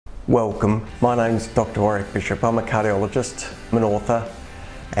Welcome, my name's Doctor Warrick Bishop. I'm a cardiologist, I'm an author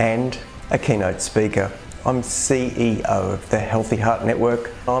and a keynote speaker. I'm CEO of the Healthy Heart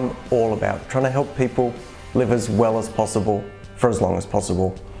Network. I'm all about trying to help people live as well as possible for as long as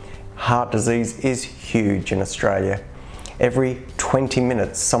possible. Heart disease is huge in Australia. Every 20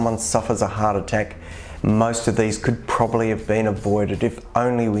 minutes someone suffers a heart attack. Most of these could probably have been avoided if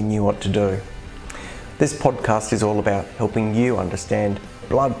only we knew what to do. This podcast is all about helping you understand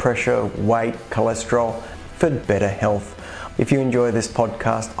blood pressure, weight, cholesterol for better health. If you enjoy this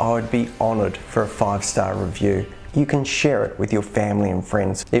podcast, I would be honoured for a 5-star review. You can share it with your family and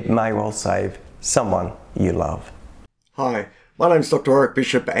friends. It may well save someone you love. Hi, my name's Dr. Warrick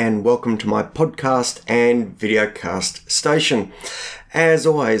Bishop and welcome to my podcast and videocast station. As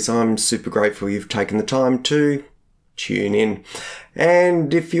always, I'm super grateful you've taken the time to tune in.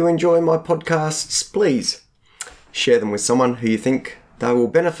 And if you enjoy my podcasts, please share them with someone who you think they will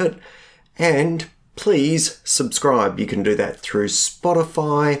benefit, and please subscribe. You can do that through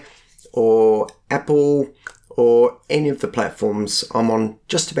Spotify or Apple or any of the platforms. I'm on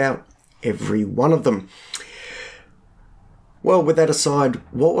just about every one of them. Well, with that aside,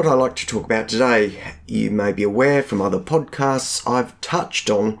 what would I like to talk about today? You may be aware from other podcasts, I've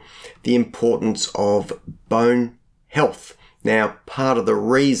touched on the importance of bone health. Now, part of the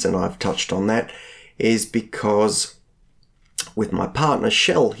reason I've touched on that is because with my partner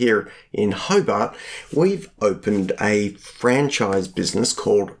Shell here in Hobart, we've opened a franchise business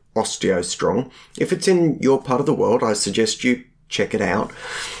called Osteo Strong. If it's in your part of the world, I suggest you check it out.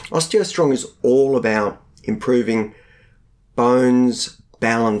 Osteo Strong is all about improving bones,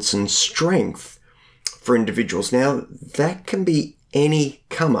 balance and strength for individuals. Now, that can be any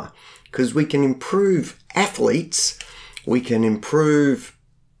comer because we can improve athletes, we can improve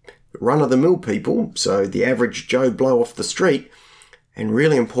run-of-the-mill people, so the average Joe Blow off the street, and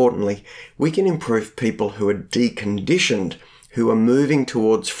really importantly, we can improve people who are deconditioned, who are moving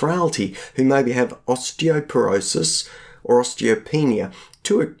towards frailty, who maybe have osteoporosis or osteopenia,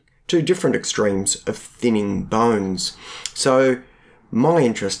 two different extremes of thinning bones. So my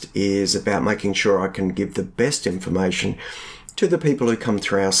interest is about making sure I can give the best information to the people who come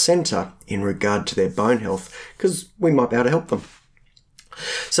through our centre in regard to their bone health, because we might be able to help them.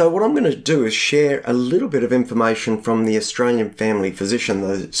 So what I'm going to do is share a little bit of information from the Australian Family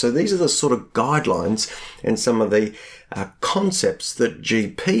Physician. So these are the sort of guidelines and some of the concepts that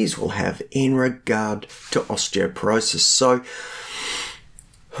GPs will have in regard to osteoporosis. So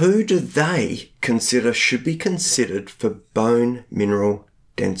who do they consider should be considered for bone mineral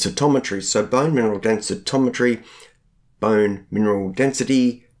densitometry? So bone mineral densitometry, bone mineral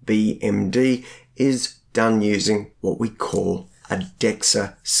density, BMD, is done using what we call a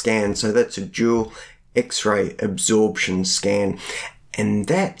DEXA scan. So that's a dual X-ray absorption scan. And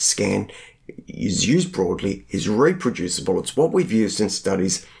that scan is used broadly, is reproducible. It's what we've used in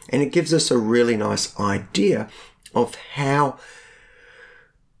studies, and it gives us a really nice idea of how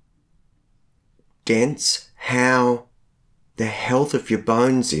dense, how the health of your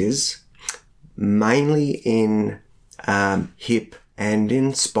bones is, mainly in hip and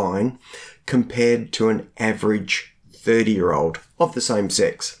in spine, compared to an average 30-year-old of the same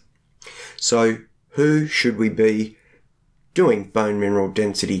sex. So who should we be doing bone mineral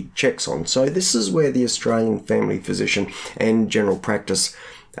density checks on? So this is where the Australian Family Physician and general practice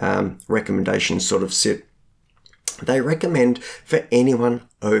recommendations sort of sit. They recommend for anyone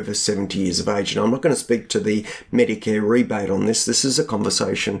over 70 years of age. And I'm not going to speak to the Medicare rebate on this. This is a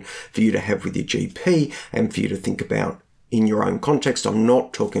conversation for you to have with your GP and for you to think about in your own context. I'm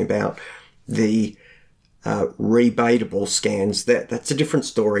not talking about the rebatable scans. That's a different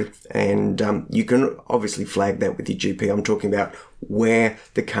story, and you can obviously flag that with your GP. I'm talking about where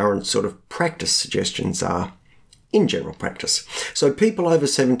the current sort of practice suggestions are in general practice. So people over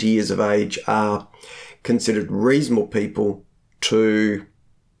 70 years of age are considered reasonable people to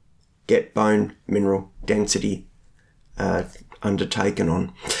get bone mineral density undertaken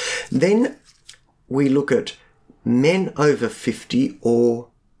on. Then we look at men over 50 or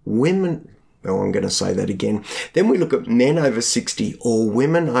women. Oh, I'm going to say that again. Then we look at men over 60 or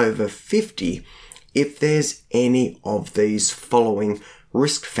women over 50 if there's any of these following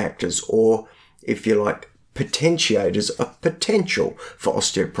risk factors, or if you like, potentiators of potential for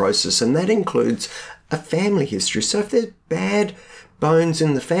osteoporosis. And that includes a family history. So if there's bad bones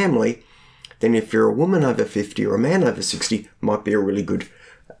in the family, then if you're a woman over 50 or a man over 60, might be a really good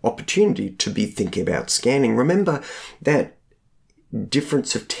opportunity to be thinking about scanning. Remember that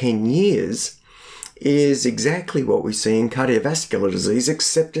difference of 10 years is exactly what we see in cardiovascular disease,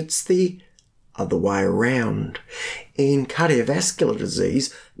 except it's the other way around. in cardiovascular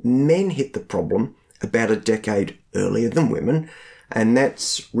disease, men hit the problem about a decade earlier than women, and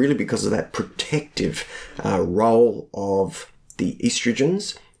that's really because of that protective role of the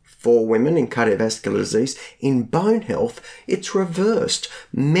estrogens for women in cardiovascular disease. In bone health, it's reversed.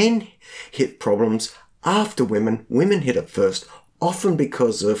 Men hit problems after women. Women hit it first, often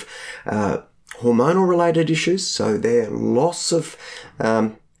because of hormonal related issues, so their loss of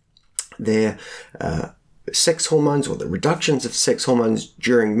their sex hormones, or the reductions of sex hormones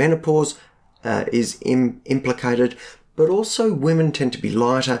during menopause is implicated, but also women tend to be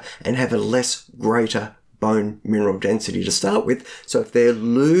lighter and have a greater bone mineral density to start with. So if they're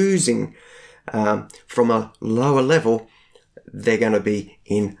losing from a lower level, they're going to be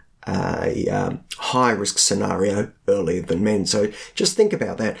in a high risk scenario earlier than men. So just think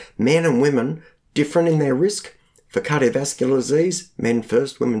about that. Men and women different in their risk. For cardiovascular disease, men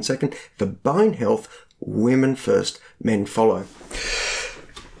first, women second. For bone health, women first, men follow.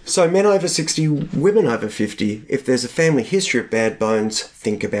 So men over 60, women over 50, if there's a family history of bad bones,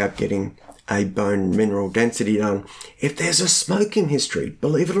 think about getting a bone mineral density done. If there's a smoking history,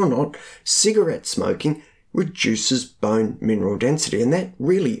 believe it or not, cigarette smoking reduces bone mineral density. And that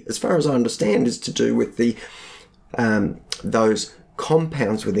really, as far as I understand, is to do with the those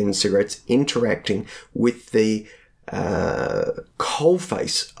compounds within cigarettes interacting with the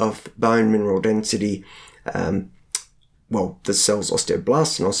coalface of bone mineral density, the cells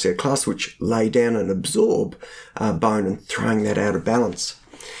osteoblasts and osteoclasts, which lay down and absorb bone and throwing that out of balance.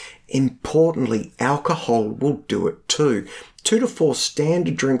 Importantly, alcohol will do it too. 2 to 4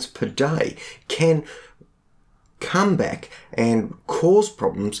 standard drinks per day can come back and cause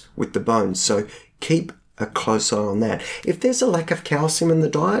problems with the bones. So keep a close eye on that. If there's a lack of calcium in the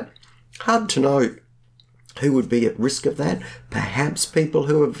diet, hard to know who would be at risk of that. Perhaps people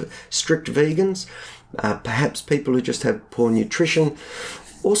who are strict vegans, perhaps people who just have poor nutrition.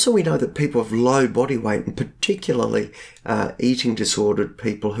 Also, we know that people of low body weight, and particularly eating disordered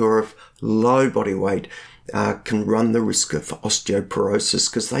people who are of low body weight, can run the risk of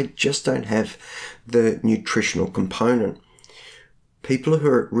osteoporosis because they just don't have the nutritional component. People who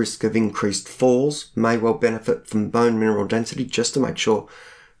are at risk of increased falls may well benefit from bone mineral density, just to make sure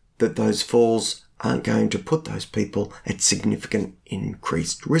that those falls aren't going to put those people at significant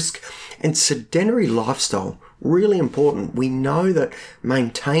increased risk. And sedentary lifestyle, really important. We know that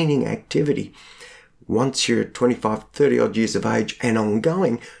maintaining activity once you're 25, 30 odd years of age and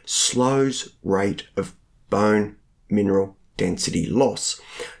ongoing slows rate of bone mineral density loss.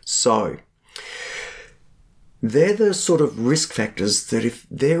 So they're the sort of risk factors that if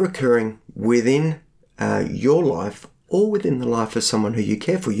they're occurring within your life or within the life of someone who you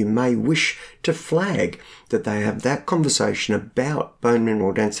care for, you may wish to flag that they have that conversation about bone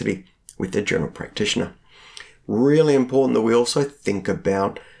mineral density with their general practitioner. Really important that we also think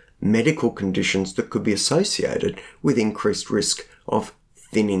about medical conditions that could be associated with increased risk of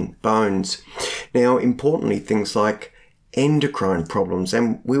thinning bones. Now, importantly, things like endocrine problems,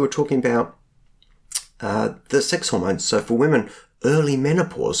 and we were talking about the sex hormones. So for women, early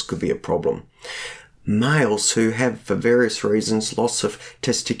menopause could be a problem. Males who have, for various reasons, loss of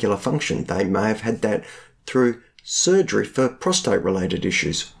testicular function, they may have had that through surgery for prostate-related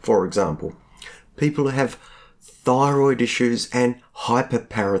issues, for example. People who have thyroid issues and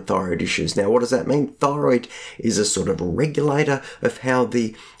hyperparathyroid issues. Now, what does that mean? Thyroid is a sort of regulator of how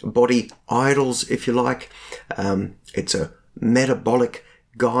the body idles, if you like. It's a metabolic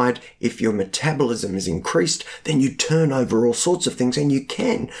guide. If your metabolism is increased, then you turn over all sorts of things and you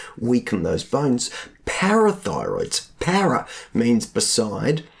can weaken those bones. Parathyroids, para means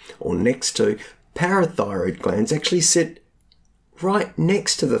beside or next to. Parathyroid glands actually sit right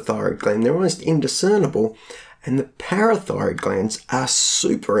next to the thyroid gland. They're almost indiscernible, and the parathyroid glands are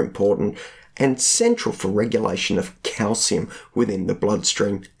super important and central for regulation of calcium within the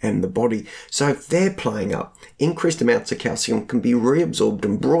bloodstream and the body. So if they're playing up, increased amounts of calcium can be reabsorbed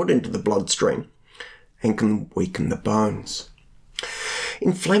and brought into the bloodstream and can weaken the bones.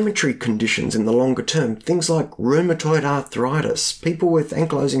 Inflammatory conditions in the longer term, things like rheumatoid arthritis, people with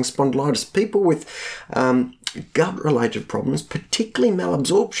ankylosing spondylitis, people with gut-related problems, particularly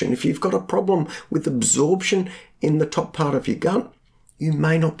malabsorption. If you've got a problem with absorption in the top part of your gut, you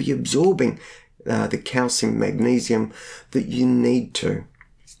may not be absorbing the calcium, magnesium that you need to.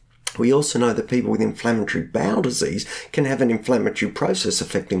 We also know that people with inflammatory bowel disease can have an inflammatory process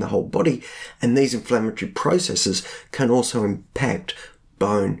affecting the whole body, and these inflammatory processes can also impact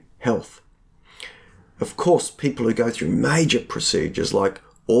bone health. Of course, people who go through major procedures like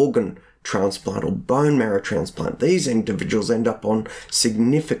organ transplant or bone marrow transplant, these individuals end up on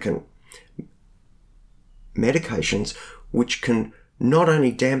significant medications which can not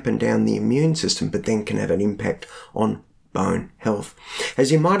only dampen down the immune system, but then can have an impact on bone health.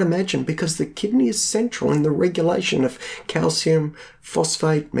 As you might imagine, because the kidney is central in the regulation of calcium,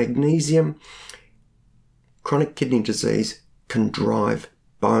 phosphate, magnesium, chronic kidney disease can drive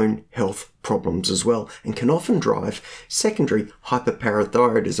bone health problems as well, and can often drive secondary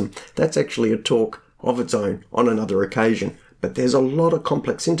hyperparathyroidism. That's actually a talk of its own on another occasion, but there's a lot of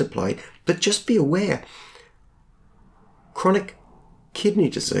complex interplay. But just be aware, chronic kidney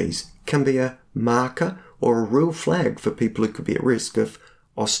disease can be a marker or a real flag for people who could be at risk of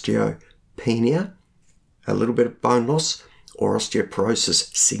osteopenia, a little bit of bone loss, or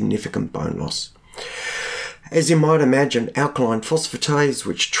osteoporosis, significant bone loss. As you might imagine, alkaline phosphatase,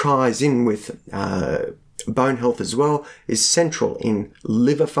 which ties in with bone health as well, is central in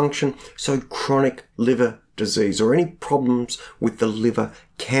liver function. So chronic liver disease or any problems with the liver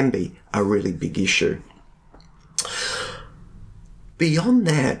can be a really big issue. Beyond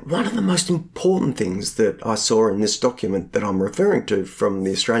that, one of the most important things that I saw in this document that I'm referring to from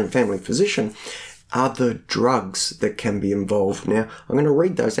the Australian Family Physician are the drugs that can be involved. Now, I'm going to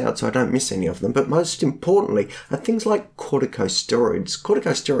read those out so I don't miss any of them, but most importantly are things like corticosteroids.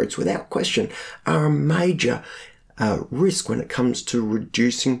 Corticosteroids, without question, are a major risk when it comes to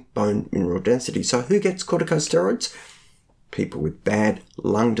reducing bone mineral density. So who gets corticosteroids? People with bad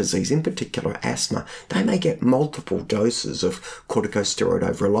lung disease, in particular asthma. They may get multiple doses of corticosteroid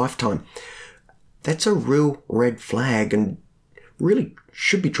over a lifetime. That's a real red flag and really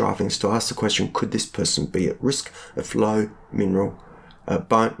should be driving us to ask the question, could this person be at risk of low bone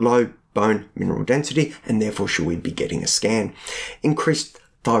mineral density, and therefore should we be getting a scan? Increased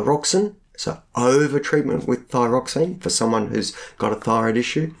thyroxine, so over-treatment with thyroxine for someone who's got a thyroid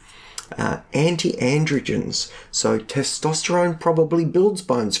issue. Anti-androgens, so testosterone probably builds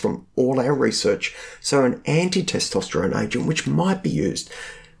bones from all our research, so an anti-testosterone agent which might be used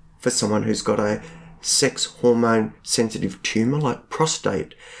for someone who's got a sex hormone sensitive tumour like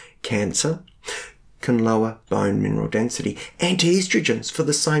prostate cancer can lower bone mineral density. Anti-estrogens for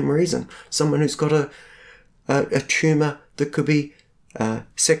the same reason. Someone who's got a tumour that could be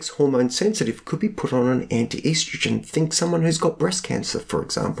sex hormone sensitive could be put on an anti-estrogen. Think someone who's got breast cancer, for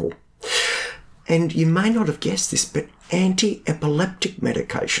example. And you may not have guessed this, but anti-epileptic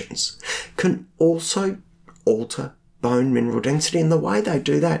medications can also alter bone mineral density, and the way they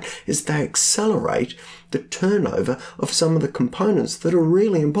do that is they accelerate the turnover of some of the components that are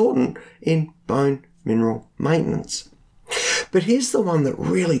really important in bone mineral maintenance. But here's the one that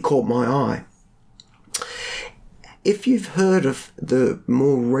really caught my eye. If you've heard of the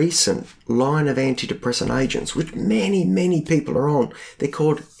more recent line of antidepressant agents, which many people are on, they're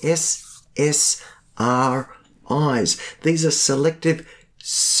called SSRIs. These are selective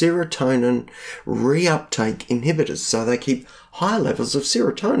serotonin reuptake inhibitors. So they keep high levels of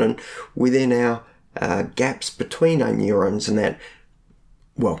serotonin within our gaps between our neurons, and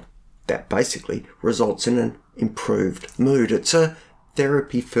that basically results in an improved mood. It's a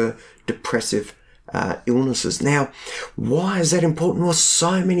therapy for depressive illnesses. Now, why is that important? Well,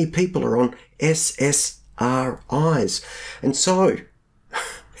 so many people are on SSRIs. And so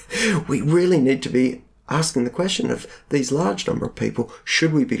we really need to be asking the question of these large number of people,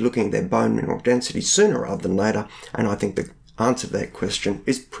 should we be looking at their bone mineral density sooner rather than later? And I think the answer to that question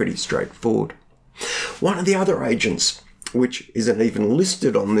is pretty straightforward. One of the other agents, which isn't even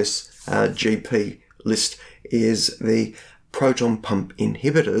listed on this GP list, is the proton pump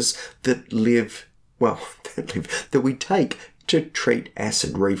inhibitors that we take to treat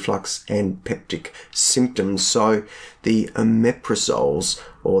acid reflux and peptic symptoms. So the omeprazoles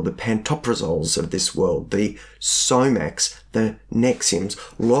or the pantoprazoles of this world, the Somax, the Nexiums,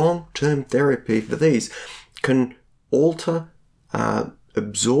 long-term therapy for these can alter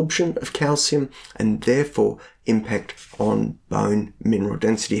absorption of calcium and therefore impact on bone mineral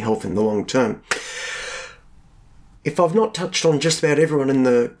density health in the long term. If I've not touched on just about everyone in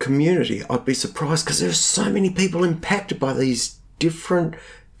the community, I'd be surprised, because there's so many people impacted by these different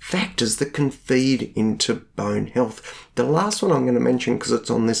factors that can feed into bone health. The last one I'm going to mention, because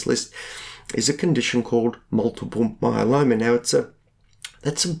it's on this list, is a condition called multiple myeloma. Now,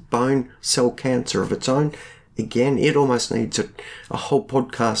 that's a bone cell cancer of its own. Again, it almost needs a whole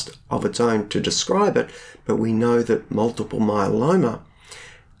podcast of its own to describe it, but we know that multiple myeloma,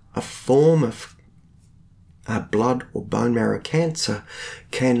 a form of blood or bone marrow cancer,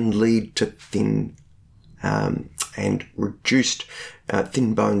 can lead to thin bones and reduced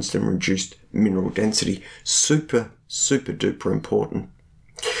mineral density. Super duper important.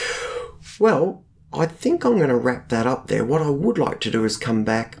 Well, I think I'm going to wrap that up there. What I would like to do is come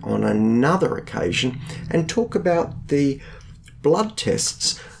back on another occasion and talk about the blood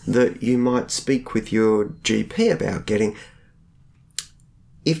tests that you might speak with your GP about getting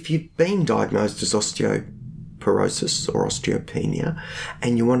if you've been diagnosed as osteoporosis or osteopenia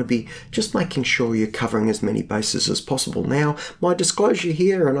and you want to be just making sure you're covering as many bases as possible. Now, my disclosure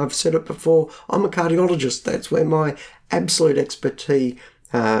here, and I've said it before, I'm a cardiologist. That's where my absolute expertise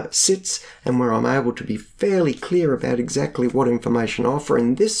sits and where I'm able to be fairly clear about exactly what information I offer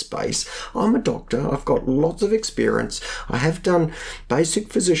in this space. I'm a doctor. I've got lots of experience. I have done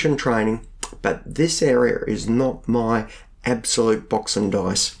basic physician training, but this area is not my absolute box and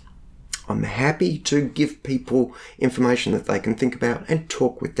dice. I'm happy to give people information that they can think about and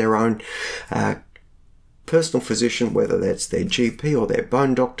talk with their own personal physician, whether that's their GP or their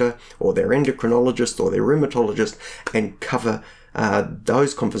bone doctor or their endocrinologist or their rheumatologist, and cover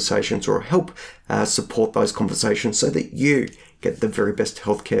those conversations or help support those conversations so that you get the very best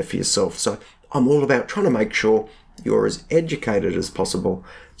healthcare for yourself. So I'm all about trying to make sure you're as educated as possible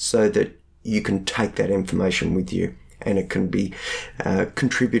so that you can take that information with you and it can be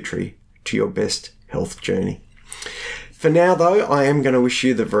contributory to your best health journey. For now, though, I am going to wish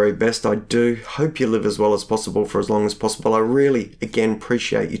you the very best. I do hope you live as well as possible for as long as possible. I really, again,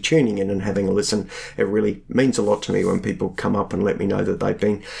 appreciate you tuning in and having a listen. It really means a lot to me when people come up and let me know that they've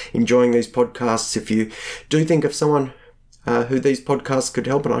been enjoying these podcasts. If you do think of someone who these podcasts could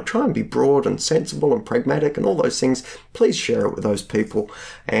help, and I try and be broad and sensible and pragmatic and all those things, please share it with those people.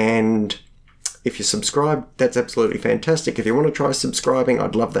 And if you subscribe, that's absolutely fantastic. If you want to try subscribing,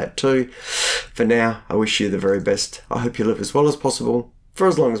 I'd love that too. For now, I wish you the very best. I hope you live as well as possible, for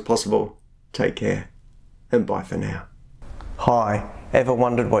as long as possible. Take care, and bye for now. Hi, ever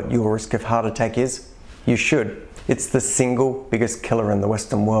wondered what your risk of heart attack is? You should. It's the single biggest killer in the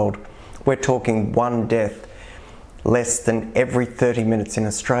Western world. We're talking one death less than every 30 minutes in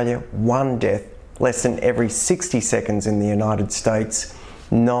Australia, one death less than every 60 seconds in the United States,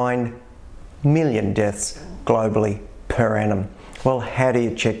 9 million deaths globally per annum. Well, how do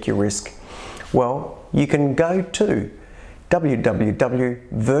you check your risk? Well, you can go to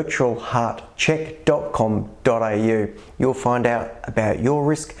www.virtualheartcheck.com.au. You'll find out about your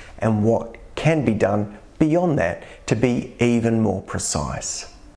risk and what can be done beyond that to be even more precise.